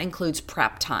less, and that includes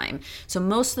prep time. So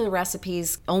most of the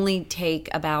recipes only take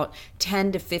about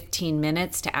 10 to 15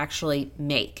 minutes to actually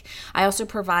make. I also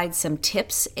provide some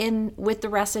tips in with the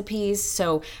recipes,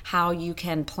 so how you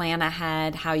can plan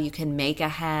ahead, how you can make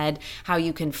ahead, how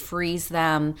you can freeze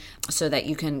them so that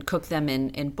you can cook them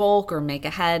in bulk or make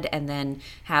ahead and then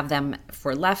have them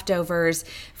for leftovers.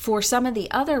 For some of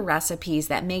the other recipes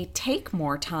that may take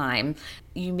more time,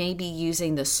 you may be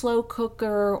using the slow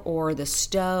cooker or the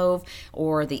stove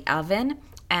or the oven.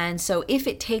 And so if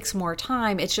it takes more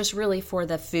time, it's just really for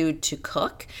the food to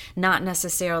cook, not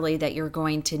necessarily that you're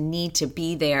going to need to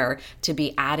be there to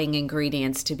be adding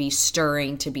ingredients, to be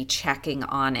stirring, to be checking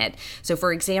on it. So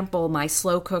for example, my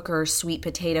slow cooker sweet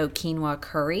potato quinoa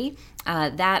curry,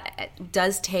 that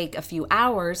does take a few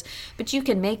hours, but you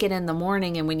can make it in the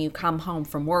morning, and when you come home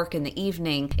from work in the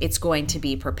evening, it's going to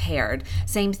be prepared.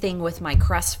 Same thing with my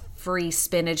crust-free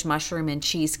spinach, mushroom, and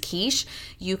cheese quiche.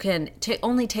 You can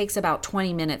only takes about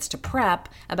 20 minutes to prep,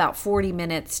 about 40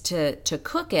 minutes to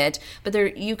cook it, but there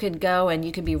you can go and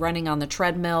you can be running on the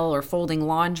treadmill or folding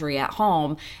laundry at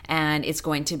home, and it's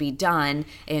going to be done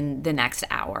in the next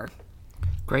hour.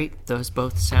 Great. Those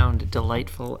both sound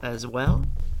delightful as well.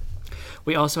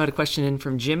 We also had a question in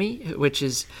from Jimmy, which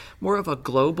is more of a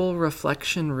global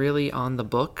reflection really on the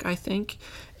book, I think.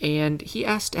 And he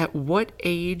asked, at what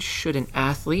age should an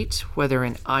athlete, whether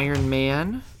an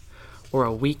Ironman or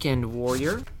a weekend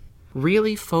warrior,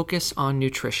 really focus on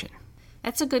nutrition?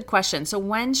 That's a good question. So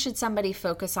when should somebody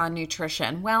focus on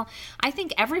nutrition? Well, I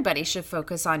think everybody should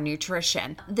focus on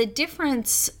nutrition. The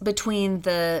difference between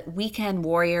the weekend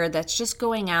warrior that's just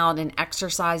going out and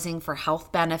exercising for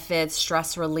health benefits,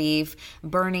 stress relief,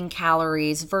 burning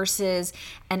calories, versus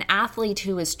an athlete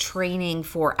who is training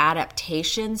for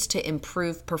adaptations to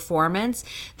improve performance,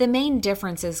 the main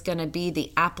difference is going to be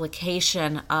the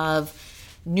application of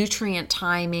nutrient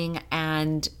timing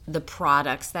and the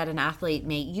products that an athlete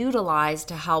may utilize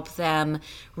to help them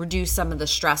reduce some of the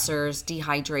stressors,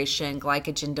 dehydration,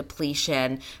 glycogen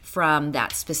depletion from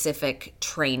that specific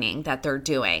training that they're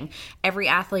doing. Every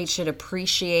athlete should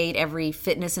appreciate, every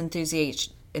fitness enthusiast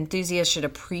should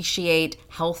appreciate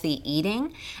healthy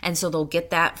eating, and so they'll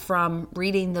get that from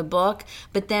reading the book.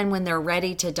 But then when they're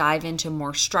ready to dive into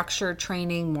more structured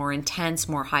training, more intense,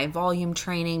 more high volume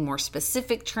training, more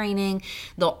specific training,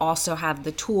 they'll also have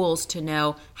the tools to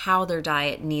know how their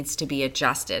diet needs to be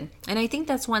adjusted. And I think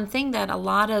that's one thing that a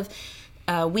lot of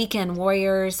weekend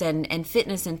warriors and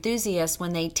fitness enthusiasts,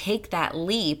 when they take that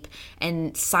leap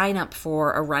and sign up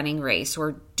for a running race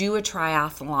or do a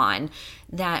triathlon,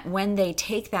 that when they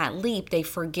take that leap, they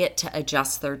forget to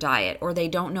adjust their diet, or they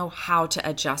don't know how to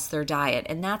adjust their diet.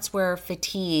 And that's where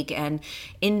fatigue and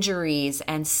injuries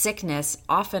and sickness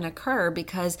often occur,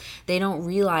 because they don't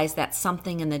realize that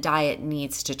something in the diet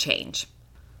needs to change.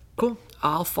 Cool.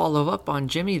 I'll follow up on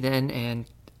Jimmy then and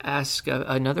ask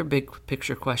another big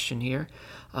picture question here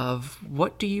of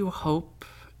what do you hope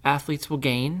athletes will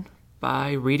gain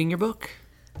by reading your book?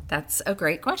 That's a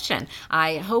great question.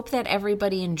 I hope that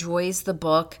everybody enjoys the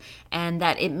book and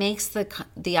that it makes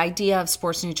the idea of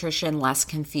sports nutrition less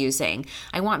confusing.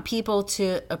 I want people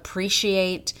to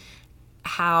appreciate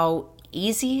how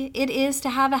easy it is to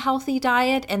have a healthy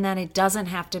diet, and that it doesn't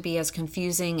have to be as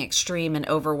confusing, extreme, and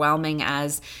overwhelming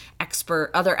as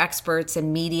other experts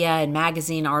and media and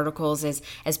magazine articles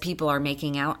as people are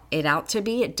making it out to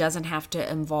be. It doesn't have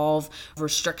to involve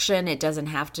restriction. It doesn't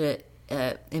have to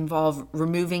involve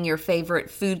removing your favorite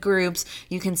food groups.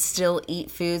 You can still eat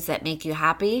foods that make you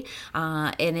happy,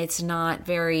 and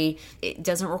it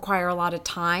doesn't require a lot of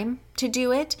time to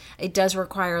do it. It does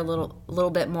require a little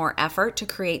bit more effort to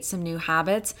create some new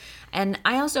habits. And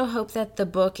I also hope that the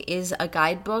book is a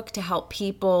guidebook to help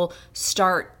people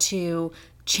start to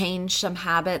change some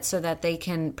habits so that they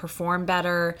can perform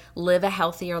better, live a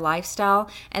healthier lifestyle,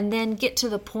 and then get to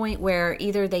the point where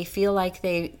either they feel like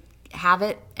they have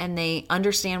it and they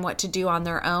understand what to do on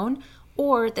their own,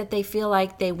 or that they feel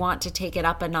like they want to take it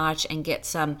up a notch and get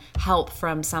some help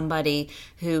from somebody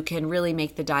who can really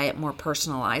make the diet more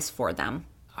personalized for them.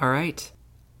 All right.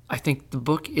 I think the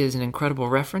book is an incredible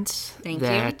reference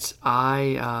that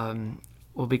I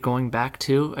will be going back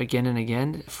to again and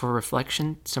again for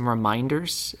reflection, some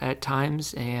reminders at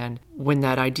times. And when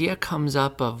that idea comes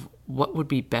up of what would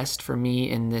be best for me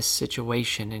in this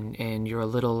situation, and you're a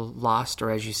little lost,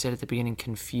 or as you said at the beginning,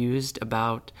 confused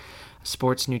about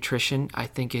sports nutrition, I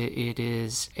think it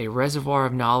is a reservoir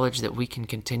of knowledge that we can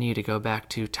continue to go back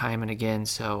to time and again.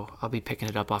 So I'll be picking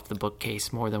it up off the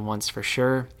bookcase more than once for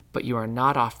sure. But you are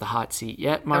not off the hot seat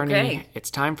yet, Marni. Okay. It's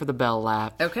time for the bell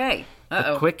lap. Okay.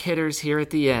 The quick hitters here at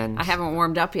the end. I haven't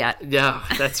warmed up yet. Yeah,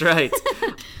 that's right.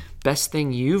 Best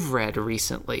thing you've read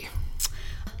recently?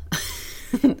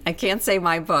 I can't say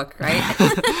my book, right?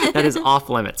 That is off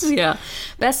limits. Yeah.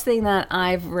 Best thing that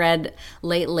I've read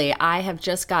lately, I have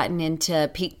just gotten into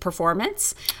Peak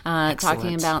Performance,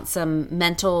 talking about some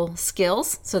mental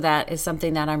skills. So that is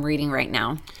something that I'm reading right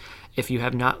now. If you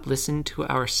have not listened to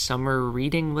our summer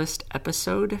reading list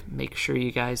episode, make sure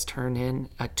you guys tune in,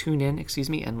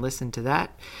 and listen to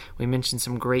that. We mentioned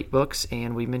some great books,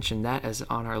 and we mentioned that as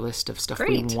on our list of stuff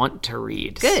we want to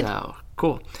read. Good. So,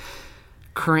 cool.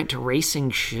 Current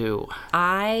racing shoe.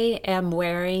 I am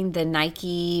wearing the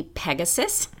Nike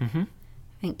Pegasus. I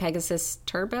think Pegasus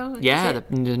Turbo. Yeah,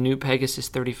 the new Pegasus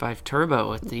 35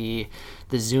 Turbo with the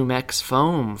Zoom X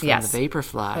foam from the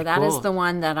Vaporfly. So that is the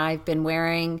one that I've been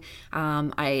wearing.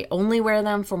 I only wear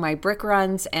them for my brick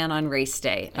runs and on race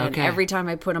day. And every time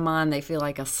I put them on, they feel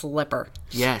like a slipper.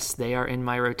 Yes, they are in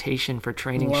my rotation for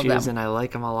training shoes, and I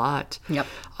like them a lot. Yep.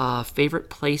 Favorite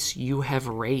place you have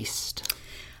raced?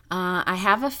 I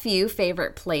have a few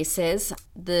favorite places.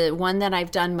 The one that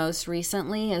I've done most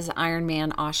recently is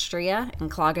Ironman Austria in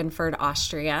Klagenfurt,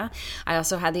 Austria. I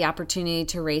also had the opportunity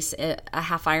to race a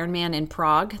half Ironman in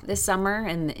Prague this summer,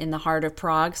 in the heart of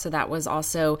Prague. So that was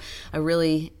also a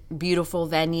really beautiful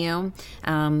venue.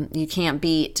 You can't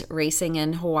beat racing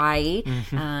in Hawaii,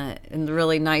 in a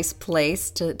really nice place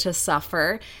to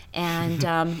suffer. And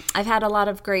I've had a lot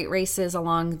of great races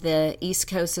along the East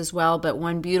Coast as well, but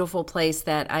one beautiful place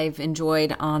that I've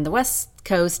enjoyed on the West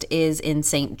Coast is in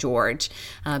St. George.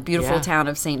 Beautiful town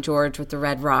of St. George with the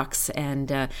Red Rocks,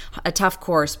 and a tough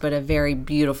course, but a very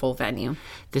beautiful venue.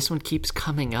 This one keeps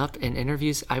coming up in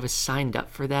interviews. I was signed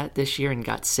up for that this year and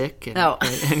got sick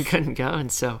and couldn't go,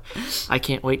 and so I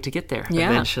can't wait to get there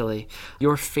eventually.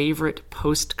 Your favorite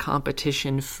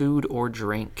post-competition food or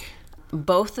drink?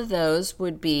 Both of those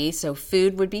would be, so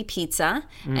food would be pizza,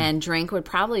 and drink would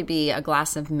probably be a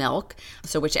glass of milk.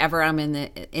 So whichever I'm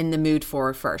in the mood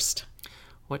for first.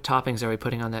 What toppings are we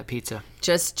putting on that pizza?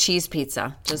 Just cheese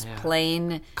pizza. Just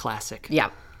plain. Classic. Yeah.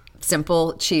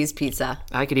 Simple cheese pizza.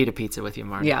 I could eat a pizza with you,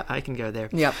 Marni. Yeah. I can go there.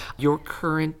 Yep. Your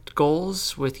current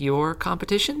goals with your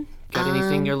competition? Got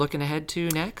anything you're looking ahead to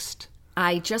next?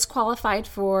 I just qualified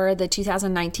for the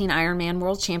 2019 Ironman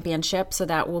World Championship, so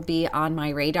that will be on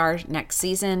my radar next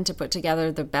season to put together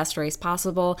the best race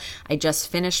possible. I just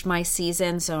finished my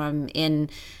season, so I'm in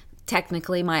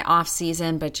technically my off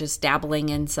season, but just dabbling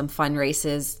in some fun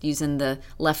races using the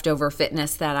leftover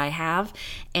fitness that I have.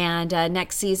 And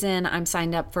next season, I'm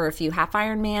signed up for a few half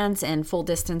Ironmans and full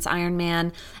distance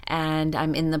Ironman, and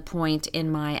I'm in the point in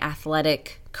my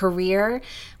athletic career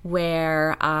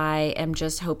where I am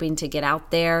just hoping to get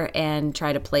out there and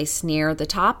try to place near the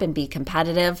top and be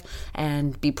competitive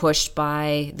and be pushed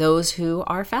by those who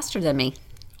are faster than me.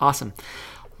 Awesome.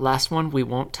 Last one, we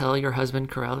won't tell your husband,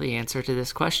 Carell, the answer to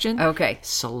this question. Okay.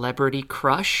 Celebrity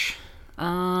crush?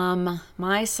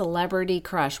 My celebrity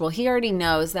crush. Well, he already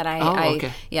knows that I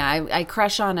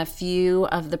crush on a few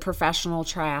of the professional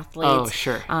triathletes. Oh,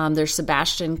 sure. There's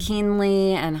Sebastian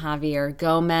Kienle and Javier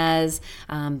Gomez.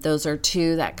 Those are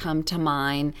two that come to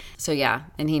mind. So yeah,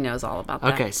 and he knows all about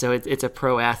that. Okay, so it's a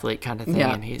pro athlete kind of thing.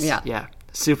 Yeah, And he's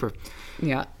super.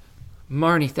 Yeah.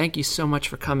 Marni, thank you so much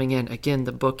for coming in. Again,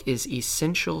 the book is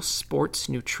Essential Sports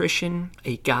Nutrition,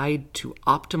 a guide to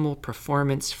optimal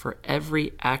performance for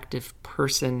every active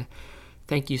person.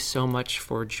 Thank you so much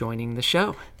for joining the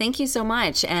show. Thank you so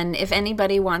much. And if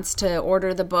anybody wants to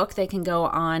order the book, they can go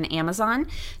on Amazon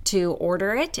to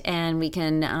order it, and we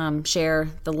can share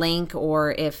the link,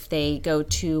 or if they go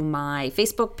to my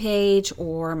Facebook page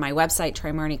or my website,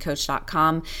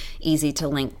 trymarnicoach.com, easy to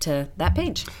link to that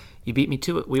page. You beat me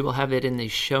to it. We will have it in the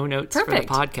show notes for the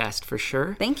podcast for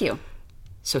sure. Thank you.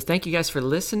 So thank you guys for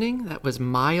listening. That was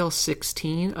mile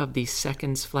 16 of the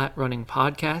Seconds Flat Running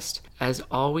podcast. As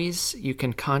always, you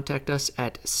can contact us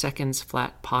at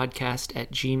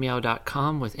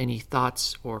secondsflatpodcast@gmail.com with any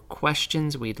thoughts or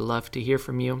questions. We'd love to hear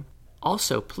from you.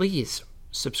 Also, please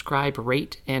subscribe,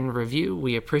 rate, and review.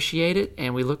 We appreciate it,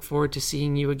 and we look forward to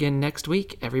seeing you again next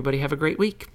week. Everybody have a great week.